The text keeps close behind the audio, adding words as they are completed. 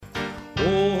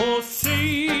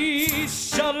יוסי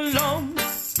שלום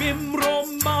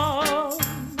במרומה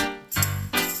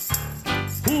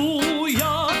הוא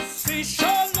יוסי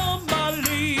שלום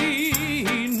עלינו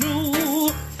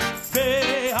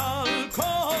ועל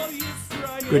כל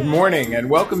ישראל. Good morning and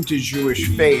welcome to Jewish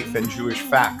Faith and Jewish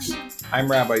Facts. I'm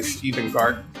Rabbi Stephen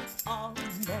Gart.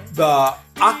 The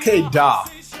Akedah,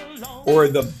 or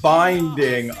the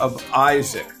binding of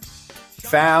Isaac,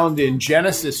 found in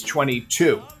Genesis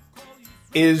 22,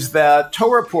 is the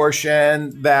Torah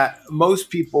portion that most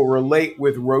people relate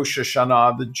with Rosh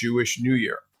Hashanah, the Jewish New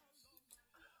Year.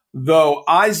 Though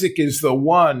Isaac is the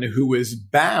one who is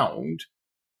bound,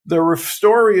 the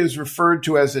story is referred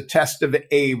to as a test of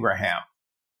Abraham.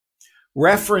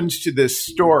 Reference to this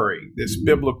story, this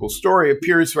biblical story,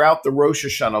 appears throughout the Rosh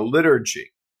Hashanah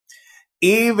liturgy.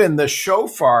 Even the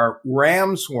shofar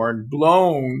ram's horn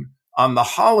blown on the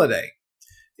holiday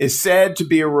is said to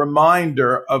be a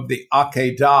reminder of the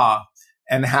Akedah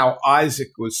and how Isaac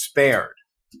was spared.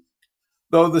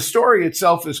 Though the story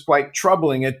itself is quite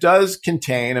troubling, it does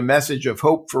contain a message of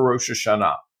hope for Rosh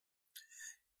Hashanah.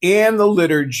 In the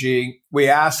liturgy, we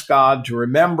ask God to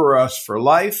remember us for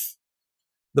life.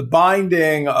 The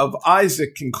binding of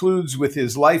Isaac concludes with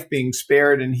his life being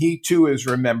spared, and he too is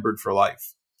remembered for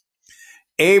life.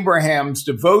 Abraham's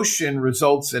devotion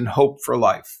results in hope for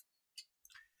life.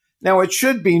 Now, it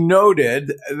should be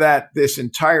noted that this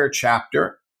entire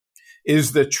chapter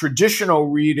is the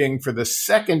traditional reading for the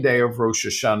second day of Rosh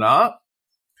Hashanah,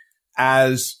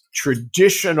 as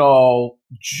traditional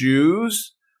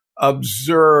Jews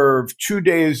observe 2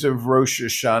 days of Rosh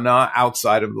Hashanah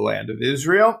outside of the land of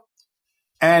Israel.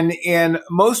 And in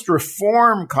most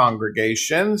Reform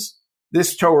congregations,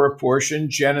 this Torah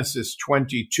portion, Genesis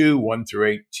 22, 1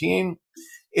 through 18,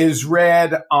 is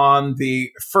read on the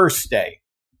first day.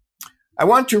 I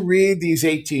want to read these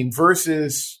 18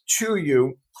 verses to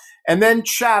you and then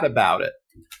chat about it,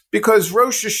 because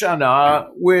Rosh Hashanah,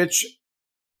 which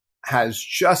has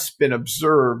just been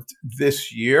observed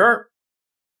this year,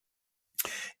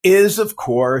 is, of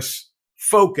course,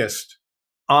 focused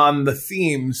on the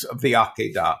themes of the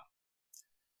Akedah.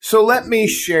 So let me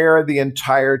share the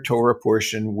entire Torah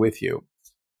portion with you.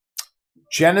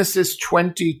 Genesis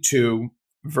 22,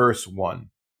 verse 1.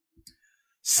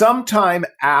 Sometime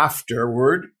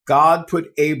afterward, God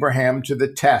put Abraham to the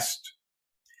test.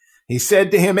 He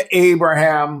said to him,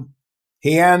 Abraham.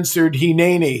 He answered,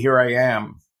 Hineni, here I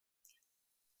am.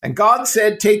 And God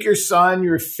said, take your son,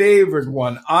 your favored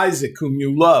one, Isaac, whom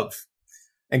you love,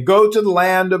 and go to the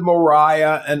land of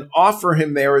Moriah and offer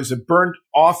him there as a burnt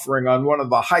offering on one of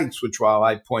the heights, which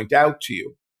I point out to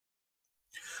you.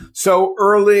 So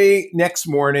early next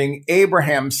morning,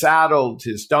 Abraham saddled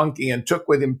his donkey and took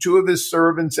with him 2 of his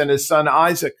servants and his son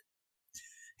Isaac.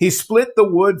 He split the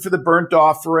wood for the burnt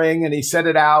offering, and he set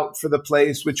it out for the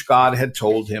place which God had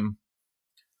told him.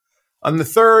 On the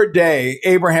third day,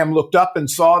 Abraham looked up and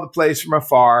saw the place from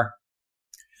afar.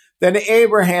 Then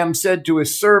Abraham said to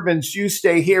his servants, you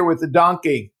stay here with the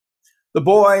donkey. The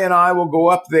boy and I will go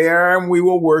up there, and we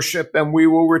will worship, and we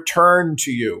will return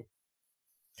to you.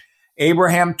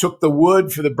 Abraham took the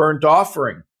wood for the burnt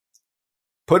offering,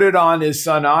 put it on his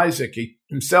son Isaac. He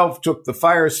himself took the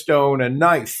firestone and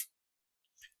knife.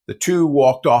 The two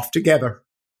walked off together.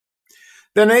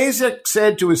 Then Isaac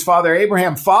said to his father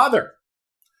Abraham, Father.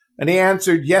 And he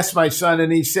answered, yes, my son.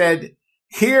 And he said,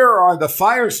 here are the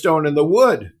firestone and the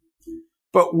wood,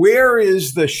 but where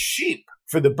is the sheep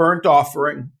for the burnt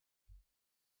offering?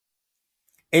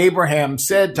 Abraham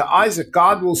said to Isaac,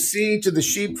 God will see to the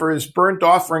sheep for his burnt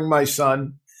offering, my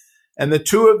son. And the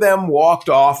 2 of them walked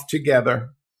off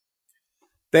together.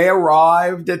 They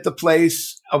arrived at the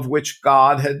place of which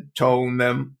God had told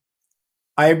them.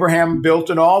 Abraham built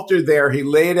an altar there. He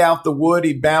laid out the wood.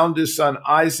 He bound his son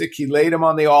Isaac. He laid him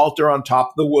on the altar on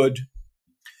top of the wood.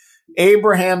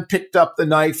 Abraham picked up the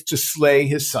knife to slay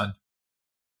his son.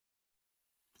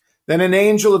 Then an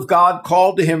angel of God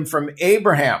called to him from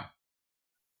Abraham.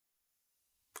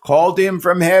 Called to him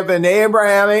from heaven,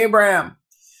 Abraham, Abraham.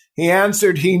 He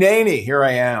answered, Hineni, here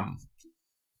I am.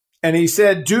 And he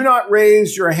said, do not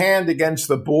raise your hand against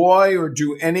the boy or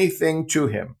do anything to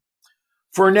him.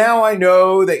 For now I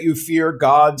know that you fear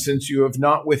God, since you have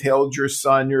not withheld your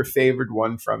son, your favored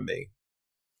one, from me.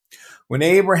 When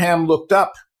Abraham looked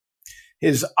up,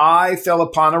 his eye fell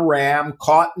upon a ram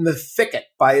caught in the thicket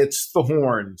by its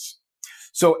horns.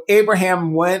 So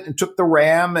Abraham went and took the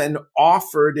ram and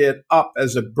offered it up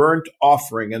as a burnt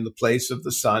offering in the place of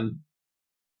the son.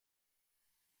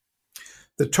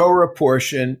 The Torah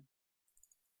portion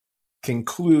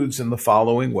concludes in the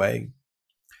following way.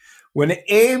 When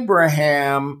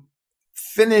Abraham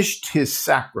finished his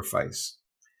sacrifice,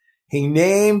 He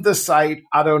named the site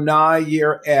Adonai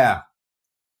Yireh.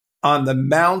 On the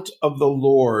mount of the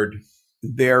Lord,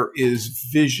 there is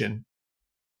vision.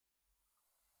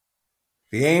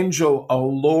 The angel, O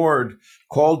Lord,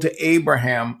 called to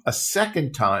Abraham a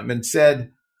second time and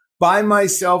said, by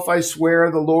myself I swear,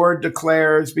 the Lord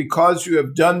declares, because you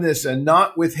have done this and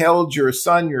not withheld your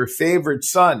son, your favorite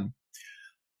son,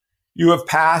 you have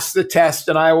passed the test,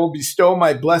 and I will bestow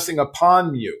my blessing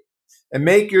upon you and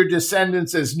make your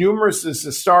descendants as numerous as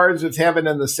the stars of heaven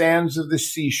and the sands of the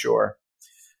seashore.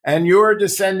 And your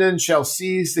descendants shall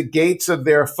seize the gates of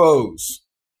their foes.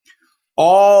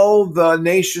 All the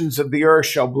nations of the earth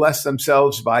shall bless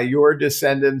themselves by your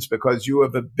descendants because you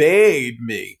have obeyed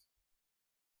me.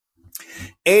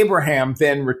 Abraham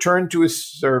then returned to his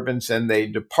servants and they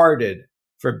departed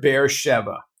for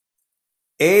Beersheba.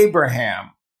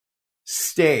 Abraham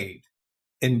stayed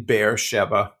in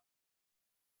Beersheba.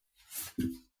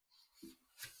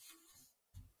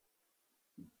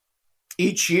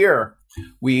 Each year,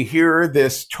 we hear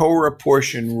this Torah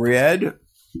portion read,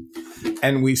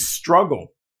 and we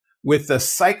struggle with the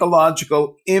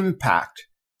psychological impact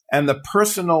and the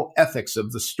personal ethics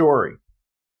of the story.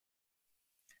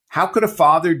 How could a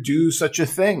father do such a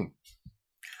thing?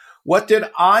 What did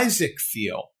Isaac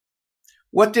feel?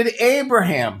 What did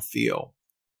Abraham feel?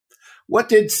 What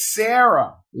did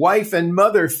Sarah, wife and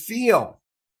mother, feel?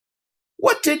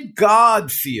 What did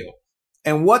God feel?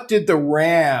 And what did the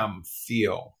ram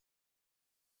feel?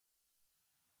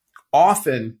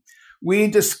 Often, we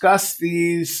discuss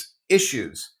these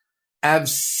issues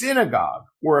as synagogue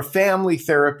or a family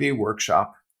therapy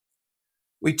workshop.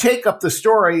 We take up the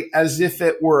story as if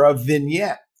it were a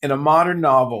vignette in a modern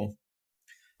novel,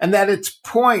 and that its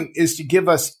point is to give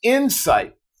us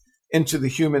insight into the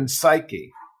human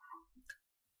psyche.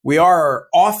 We are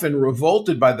often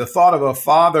revolted by the thought of a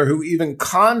father who even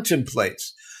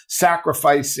contemplates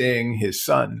sacrificing his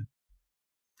son.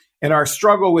 In our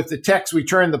struggle with the text, we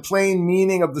turn the plain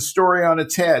meaning of the story on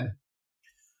its head.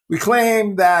 We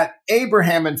claim that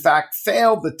Abraham, in fact,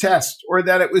 failed the test, or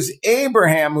that it was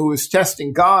Abraham who was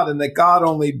testing God and that God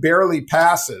only barely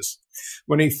passes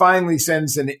when he finally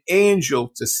sends an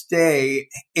angel to stay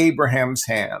Abraham's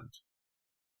hand.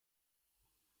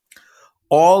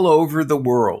 All over the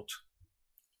world,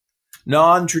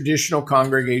 non-traditional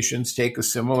congregations take a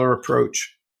similar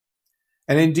approach.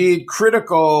 And indeed,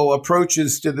 critical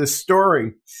approaches to this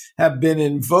story have been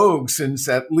in vogue since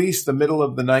at least the middle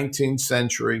of the 19th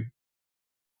century.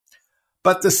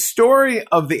 But the story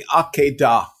of the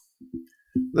Akedah,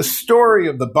 the story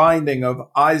of the binding of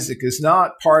Isaac, is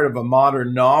not part of a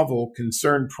modern novel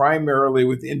concerned primarily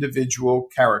with individual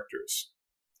characters.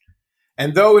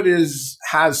 And though it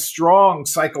has strong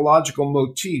psychological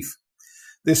motif,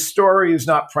 this story is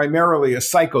not primarily a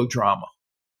psychodrama.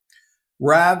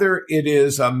 Rather, it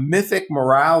is a mythic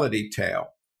morality tale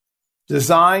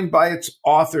designed by its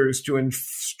authors to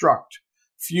instruct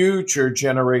future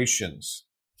generations.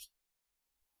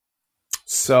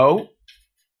 So,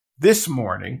 this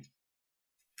morning,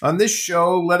 on this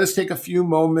show, let us take a few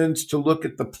moments to look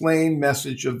at the plain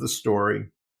message of the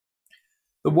story,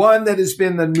 the one that has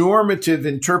been the normative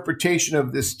interpretation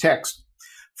of this text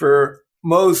for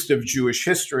most of Jewish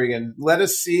history, and let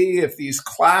us see if these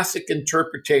classic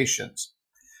interpretations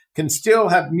can still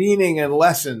have meaning and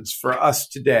lessons for us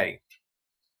today.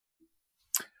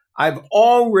 I've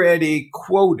already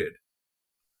quoted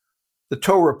the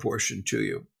Torah portion to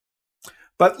you,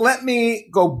 but let me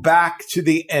go back to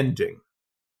the ending.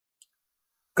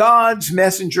 God's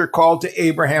messenger called to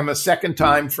Abraham a second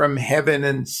time from heaven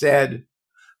and said,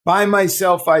 by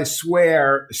myself I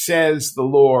swear, says the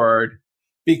Lord,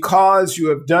 because you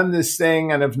have done this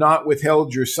thing and have not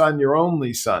withheld your son, your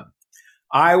only son,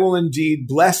 I will indeed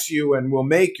bless you and will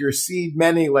make your seed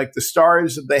many like the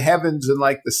stars of the heavens and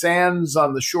like the sands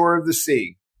on the shore of the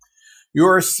sea.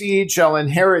 Your seed shall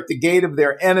inherit the gate of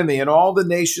their enemy, and all the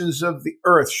nations of the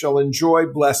earth shall enjoy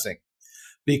blessing,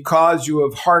 because you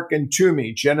have hearkened to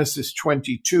me. Genesis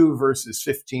 22, verses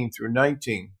 15 through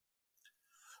 19.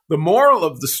 The moral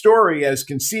of the story, as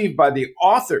conceived by the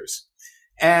authors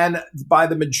and by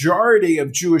the majority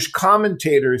of Jewish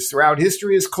commentators throughout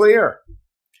history, is clear.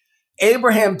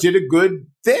 Abraham did a good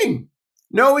thing.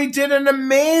 No, he did an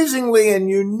amazingly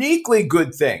and uniquely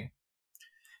good thing.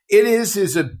 It is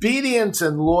his obedience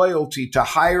and loyalty to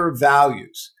higher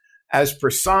values, as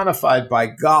personified by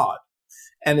God,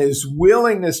 and his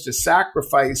willingness to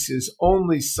sacrifice his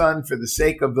only son for the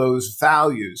sake of those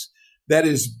values that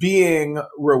is being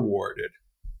rewarded.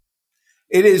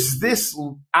 It is this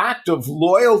act of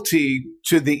loyalty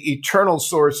to the eternal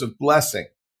source of blessing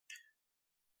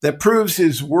that proves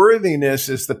his worthiness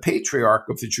as the patriarch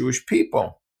of the Jewish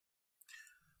people.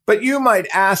 But you might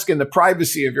ask in the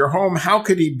privacy of your home, how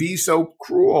could he be so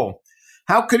cruel?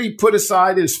 How could he put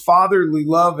aside his fatherly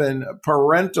love and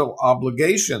parental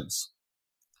obligations?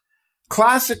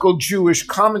 Classical Jewish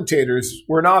commentators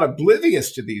were not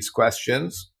oblivious to these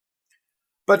questions,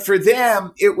 but for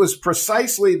them, it was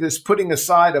precisely this putting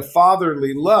aside of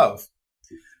fatherly love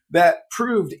that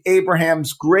proved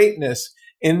Abraham's greatness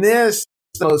in this,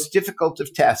 the most difficult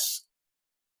of tests.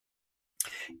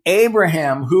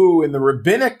 Abraham, who in the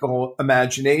rabbinical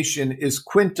imagination is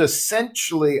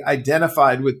quintessentially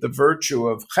identified with the virtue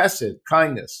of chesed,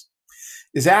 kindness,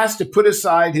 is asked to put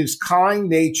aside his kind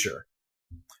nature,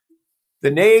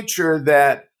 the nature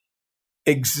that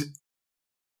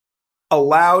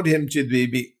allowed him to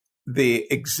be the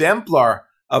exemplar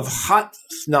of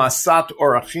hatnasat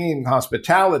orachim,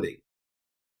 hospitality,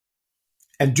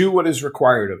 and do what is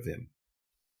required of him.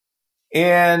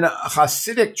 In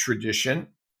Hasidic tradition,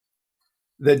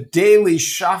 the daily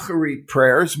shacharit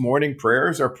prayers, morning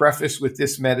prayers, are prefaced with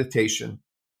this meditation.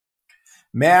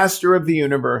 Master of the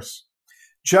universe,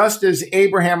 just as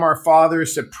Abraham our father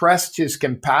suppressed his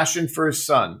compassion for his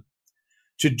son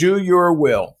to do your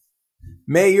will,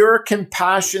 may your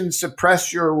compassion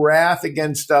suppress your wrath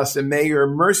against us, and may your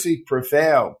mercy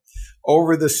prevail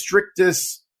over the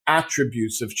strictest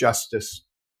attributes of justice.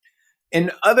 In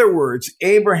other words,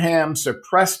 Abraham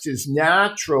suppressed his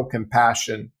natural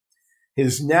compassion,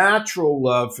 his natural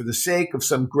love for the sake of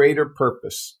some greater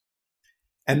purpose.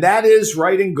 And that is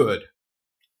right and good.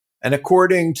 And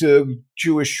according to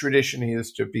Jewish tradition, he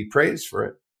is to be praised for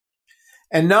it.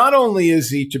 And not only is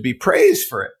he to be praised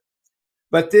for it,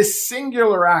 but this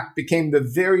singular act became the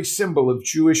very symbol of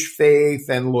Jewish faith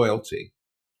and loyalty.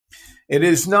 It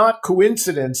is not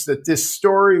coincidence that this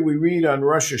story we read on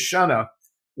Rosh Hashanah,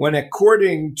 when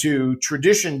according to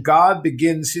tradition, God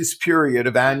begins his period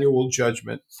of annual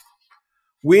judgment.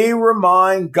 We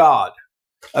remind God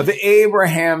of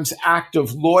Abraham's act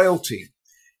of loyalty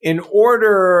in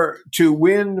order to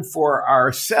win for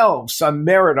ourselves some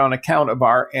merit on account of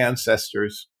our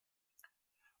ancestors.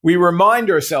 We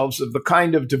remind ourselves of the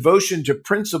kind of devotion to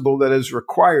principle that is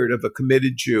required of a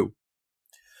committed Jew.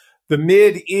 The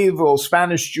medieval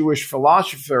Spanish Jewish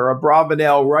philosopher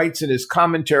Abravanel writes in his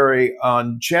commentary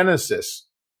on Genesis,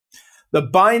 "The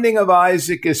binding of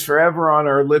Isaac is forever on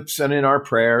our lips and in our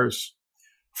prayers,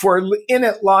 for in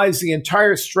it lies the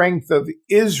entire strength of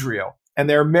Israel and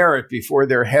their merit before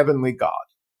their heavenly God."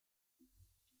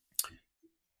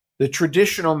 The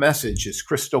traditional message is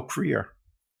crystal clear.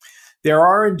 There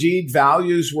are indeed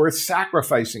values worth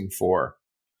sacrificing for,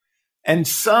 and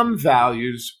some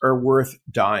values are worth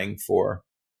dying for.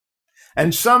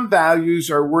 And some values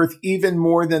are worth even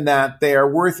more than that. They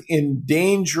are worth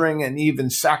endangering and even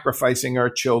sacrificing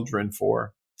our children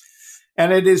for.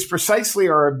 And it is precisely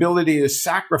our ability to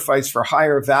sacrifice for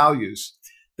higher values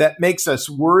that makes us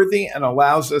worthy and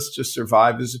allows us to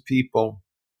survive as a people.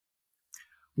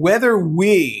 Whether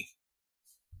we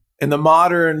in the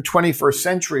modern 21st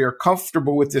century are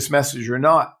comfortable with this message or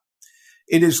not,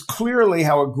 it is clearly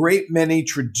how a great many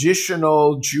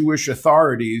traditional Jewish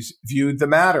authorities viewed the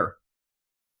matter.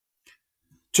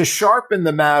 To sharpen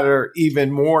the matter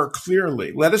even more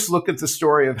clearly, let us look at the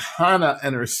story of Hannah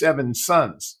and her 7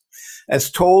 sons,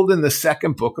 as told in the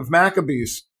 2nd book of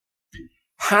Maccabees.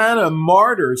 Hannah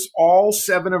martyrs all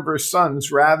 7 of her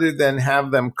sons rather than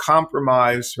have them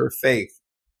compromise her faith.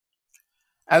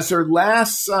 As her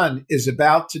last son is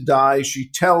about to die, she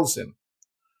tells him,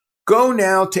 "Go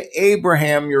now to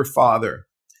Abraham your father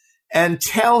and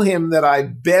tell him that I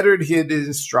bettered his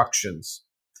instructions.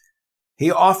 He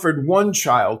offered 1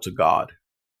 child to God.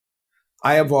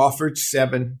 I have offered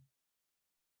 7.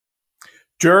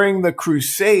 During the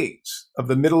Crusades of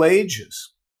the Middle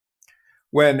Ages,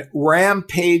 when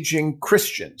rampaging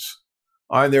Christians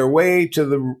on their way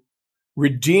to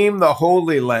redeem the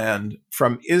Holy Land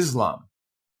from Islam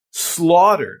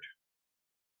slaughtered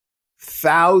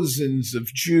thousands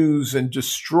of Jews and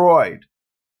destroyed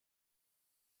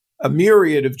a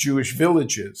myriad of Jewish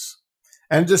villages.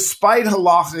 And despite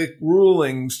halachic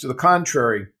rulings to the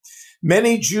contrary,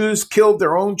 many Jews killed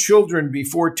their own children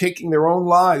before taking their own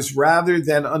lives rather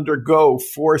than undergo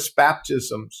forced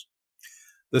baptisms.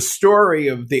 The story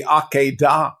of the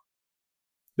Akedah,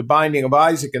 the binding of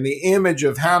Isaac, and the image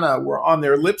of Hannah were on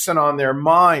their lips and on their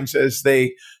minds as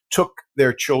they took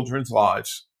their children's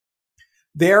lives.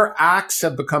 Their acts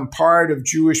have become part of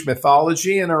Jewish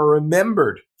mythology and are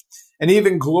remembered and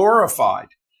even glorified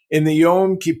in the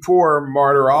Yom Kippur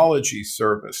Martyrology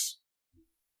service.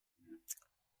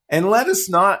 And let us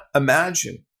not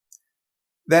imagine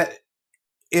that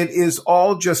it is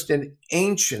all just an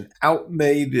ancient,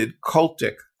 outdated,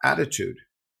 cultic attitude.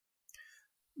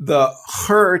 The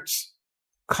Hertz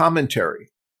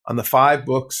commentary on the 5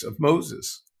 books of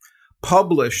Moses,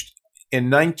 published in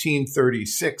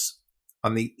 1936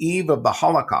 on the eve of the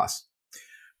Holocaust,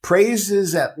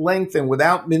 praises at length and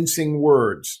without mincing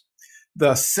words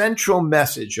the central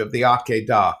message of the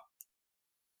Akedah.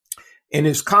 In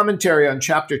his commentary on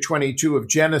chapter 22 of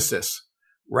Genesis,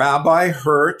 Rabbi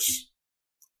Hertz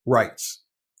writes,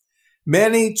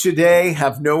 "Many today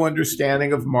have no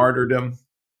understanding of martyrdom.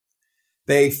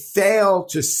 They fail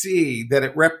to see that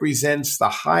it represents the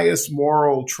highest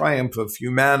moral triumph of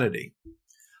humanity,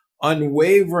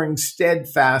 unwavering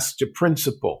steadfast to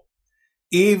principle,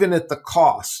 even at the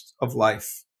cost of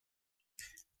life."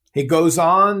 He goes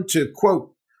on to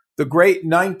quote the great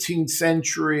 19th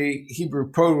century Hebrew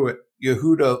poet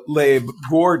Yehuda Leib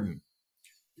Gordon.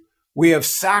 "We have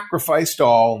sacrificed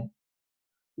all.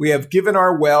 We have given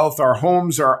our wealth, our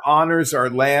homes, our honors, our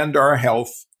land, our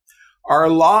health, our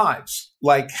lives,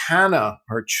 like Hannah,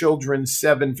 her children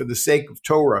 7, for the sake of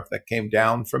Torah that came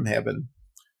down from heaven."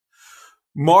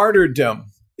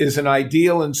 Martyrdom is an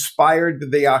ideal inspired by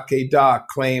the Akedah,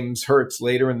 claims Hertz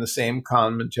later in the same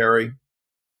commentary.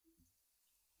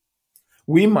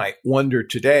 We might wonder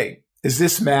today, is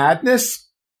this madness?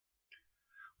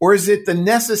 Or is it the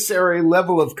necessary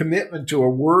level of commitment to a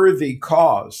worthy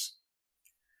cause?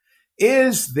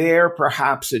 Is there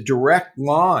perhaps a direct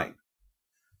line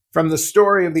from the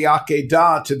story of the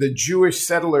Akedah to the Jewish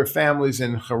settler families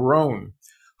in Hebron,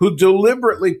 who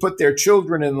deliberately put their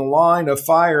children in the line of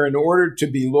fire in order to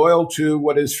be loyal to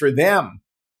what is for them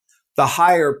the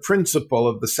higher principle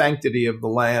of the sanctity of the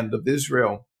land of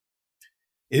Israel?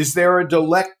 Is there a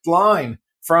direct line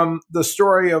from the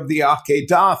story of the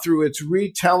Akedah through its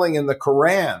retelling in the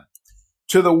Quran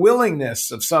to the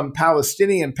willingness of some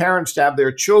Palestinian parents to have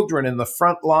their children in the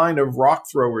front line of rock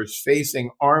throwers facing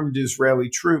armed Israeli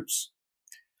troops?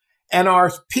 And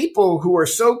are people who are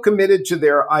so committed to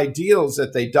their ideals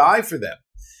that they die for them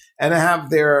and have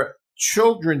their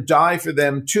children die for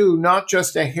them too, not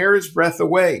just a hair's breadth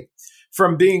away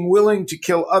from being willing to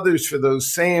kill others for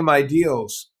those same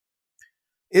ideals?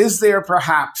 Is there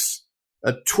perhaps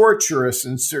a tortuous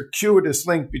and circuitous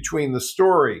link between the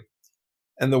story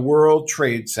and the World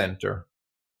Trade Center?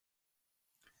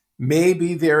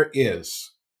 Maybe there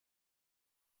is.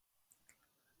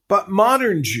 But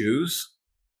modern Jews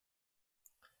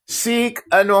seek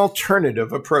an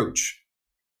alternative approach.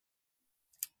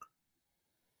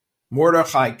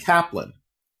 Mordechai Kaplan,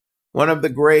 one of the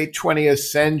great 20th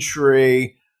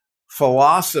century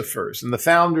philosophers and the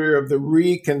founder of the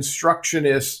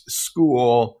Reconstructionist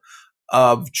school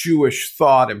of Jewish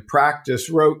thought and practice,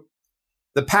 wrote,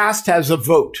 "The past has a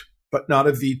vote, but not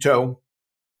a veto."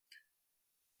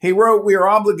 He wrote, "We are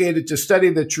obligated to study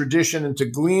the tradition and to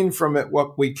glean from it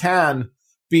what we can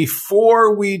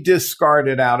before we discard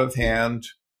it out of hand.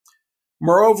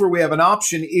 Moreover, we have an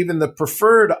option, even the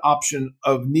preferred option,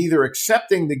 of neither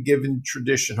accepting the given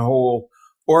tradition whole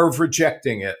or of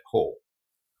rejecting it whole.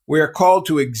 We are called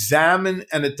to examine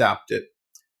and adapt it,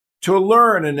 to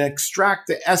learn and extract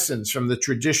the essence from the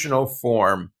traditional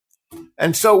form."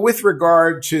 And so with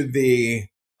regard to the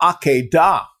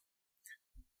Akedah,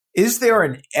 is there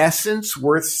an essence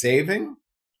worth saving?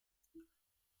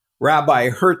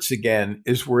 Rabbi Hertz again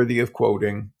is worthy of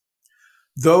quoting.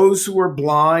 "Those who are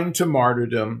blind to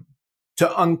martyrdom,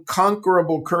 to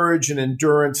unconquerable courage and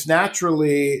endurance,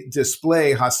 naturally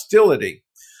display hostility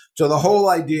to the whole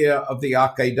idea of the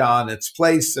Akedah and its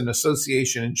place and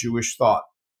association in Jewish thought.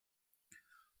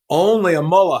 Only a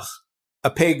Moloch,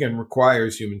 a pagan,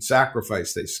 requires human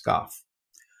sacrifice," they scoff.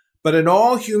 "But in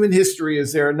all human history,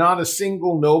 is there not a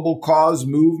single noble cause,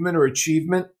 movement, or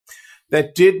achievement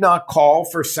that did not call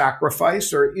for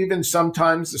sacrifice, or even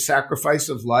sometimes the sacrifice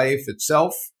of life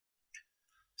itself?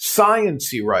 Science,"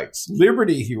 he writes,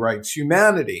 "liberty," he writes,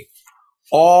 "humanity,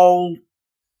 all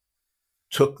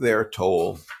took their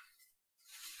toll."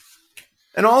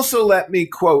 And also let me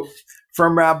quote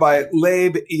from Rabbi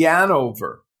Leib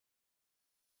Yanover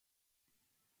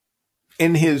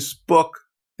in his book,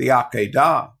 The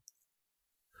Akedah.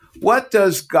 What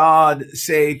does God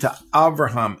say to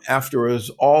Abraham after it was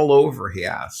all over, he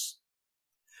asks.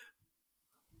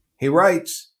 He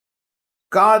writes,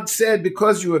 "God said,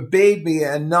 because you obeyed me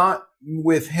and not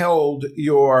withheld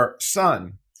your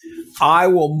son, I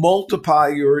will multiply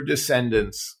your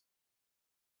descendants."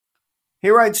 He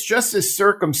writes, just as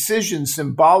circumcision,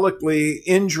 symbolically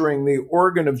injuring the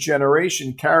organ of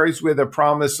generation, carries with a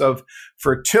promise of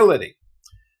fertility,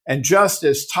 and just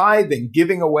as tithing,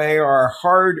 giving away our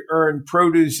hard-earned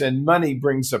produce and money,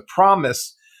 brings a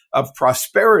promise of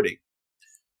prosperity,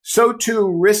 so too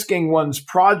risking one's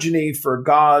progeny for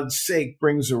God's sake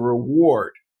brings a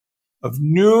reward of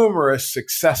numerous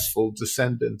successful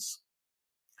descendants.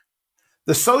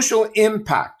 The social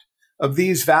impact of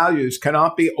these values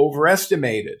cannot be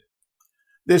overestimated.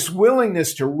 This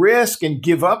willingness to risk and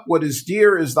give up what is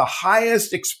dear is the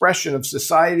highest expression of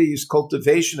society's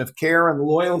cultivation of care and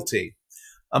loyalty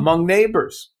among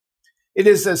neighbors. It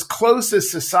is as close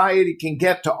as society can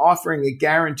get to offering a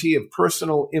guarantee of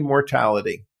personal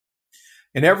immortality.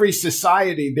 In every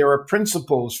society, there are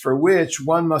principles for which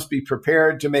one must be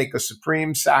prepared to make a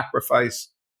supreme sacrifice.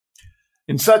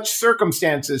 In such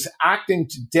circumstances, acting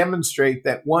to demonstrate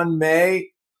that one may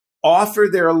offer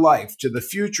their life to the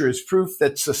future is proof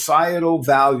that societal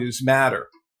values matter.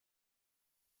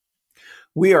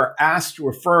 We are asked to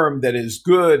affirm that it is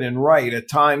good and right at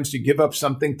times to give up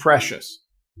something precious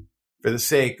for the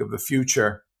sake of the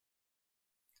future.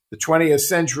 The 20th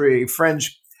century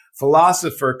French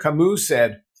philosopher Camus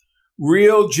said,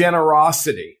 "Real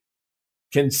generosity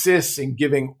consists in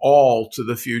giving all to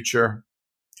the future."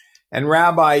 And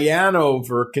Rabbi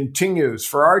Yanover continues,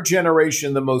 "For our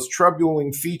generation, the most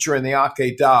troubling feature in the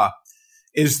Akedah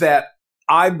is that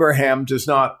Abraham does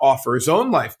not offer his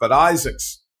own life, but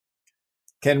Isaac's.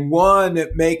 Can one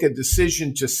make a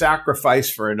decision to sacrifice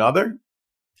for another?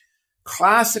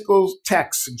 Classical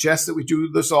texts suggest that we do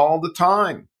this all the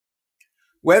time.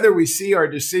 Whether we see our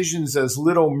decisions as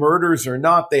little murders or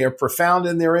not, they are profound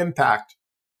in their impact.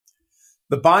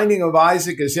 The binding of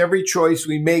Isaac is every choice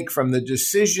we make, from the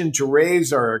decision to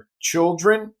raise our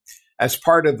children as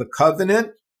part of the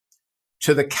covenant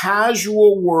to the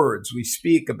casual words we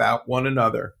speak about one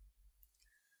another.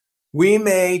 We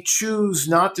may choose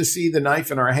not to see the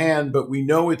knife in our hand, but we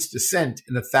know its descent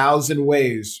in 1,000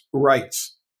 ways,"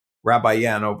 writes Rabbi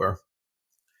Yanover.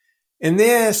 In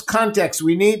this context,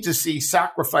 we need to see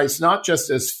sacrifice not just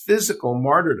as physical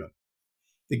martyrdom,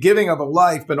 the giving of a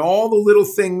life, but all the little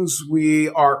things we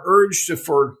are urged to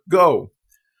forego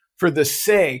for the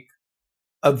sake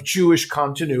of Jewish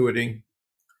continuity.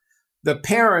 The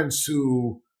parents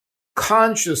who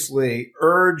consciously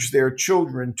urge their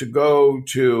children to go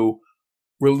to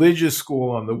religious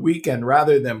school on the weekend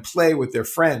rather than play with their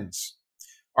friends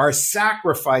are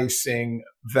sacrificing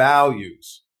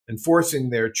values and forcing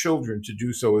their children to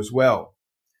do so as well.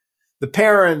 The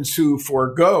parents who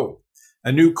forego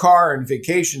a new car and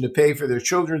vacation to pay for their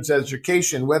children's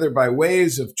education, whether by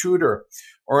ways of tutor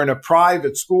or in a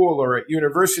private school or at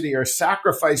university, are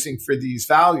sacrificing for these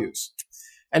values,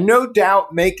 and no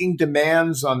doubt making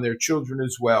demands on their children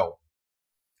as well.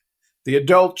 The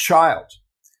adult child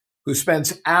who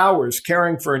spends hours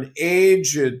caring for an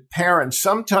aged parent,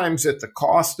 sometimes at the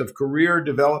cost of career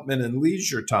development and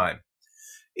leisure time,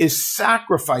 is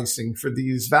sacrificing for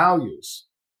these values.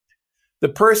 The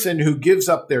person who gives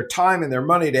up their time and their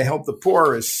money to help the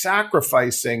poor is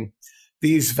sacrificing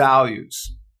these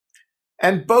values.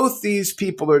 And both these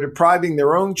people are depriving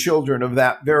their own children of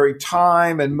that very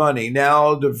time and money,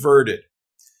 now diverted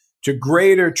to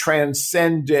greater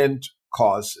transcendent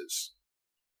causes.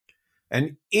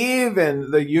 And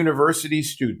even the university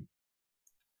student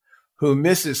who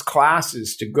misses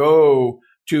classes to go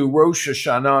to Rosh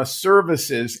Hashanah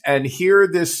services and hear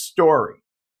this story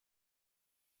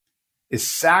is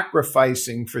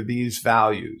sacrificing for these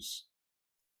values.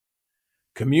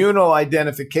 Communal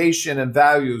identification and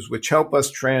values which help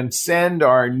us transcend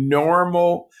our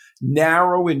normal,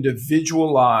 narrow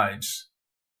individual lives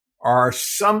are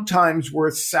sometimes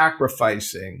worth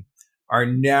sacrificing our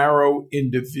narrow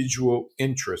individual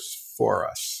interests for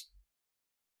us.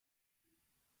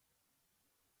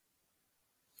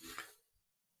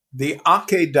 The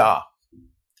Akedah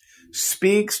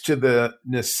speaks to the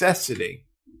necessity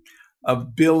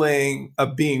of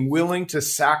being willing to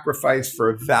sacrifice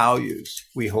for values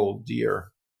we hold dear.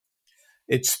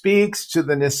 It speaks to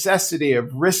the necessity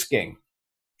of risking,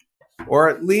 or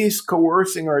at least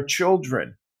coercing our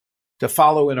children to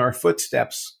follow in our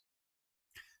footsteps.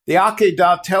 The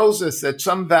Akedah tells us that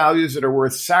some values that are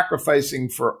worth sacrificing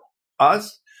for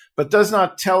us, but does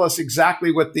not tell us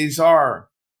exactly what these are.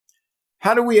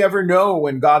 How do we ever know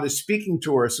when God is speaking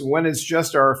to us and when it's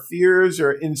just our fears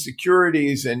or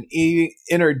insecurities and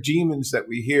inner demons that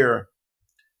we hear?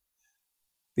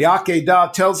 The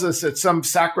Akedah tells us that some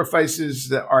sacrifices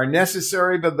that are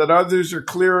necessary, but that others are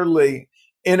clearly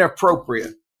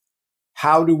inappropriate.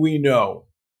 How do we know?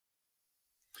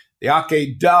 The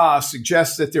Akedah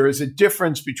suggests that there is a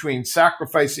difference between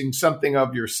sacrificing something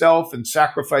of yourself and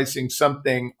sacrificing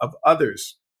something of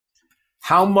others.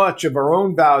 How much of our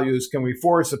own values can we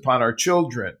force upon our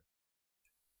children?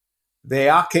 The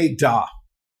Akedah.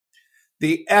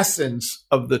 the essence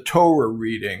of the Torah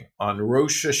reading on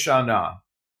Rosh Hashanah?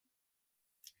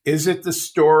 Is it the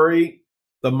story,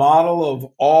 the model of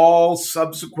all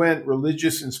subsequent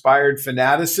religious-inspired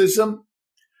fanaticism?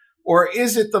 Or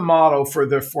is it the model for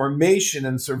the formation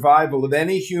and survival of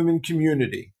any human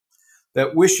community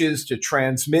that wishes to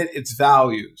transmit its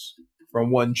values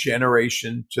from one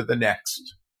generation to the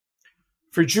next?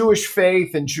 For Jewish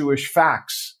Faith and Jewish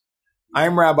Facts,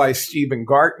 I'm Rabbi Stephen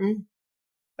Garten,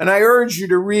 and I urge you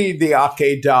to read the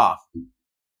Akedah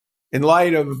in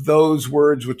light of those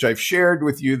words which I've shared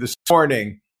with you this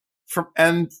morning,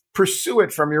 and pursue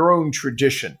it from your own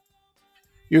tradition.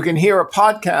 You can hear a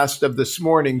podcast of this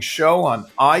morning's show on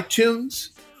iTunes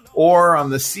or on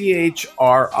the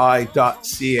chri.ca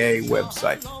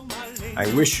website.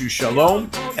 I wish you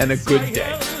shalom and a good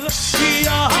day.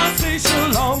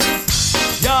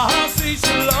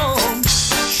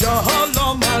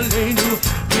 Shalom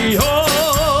aleinu.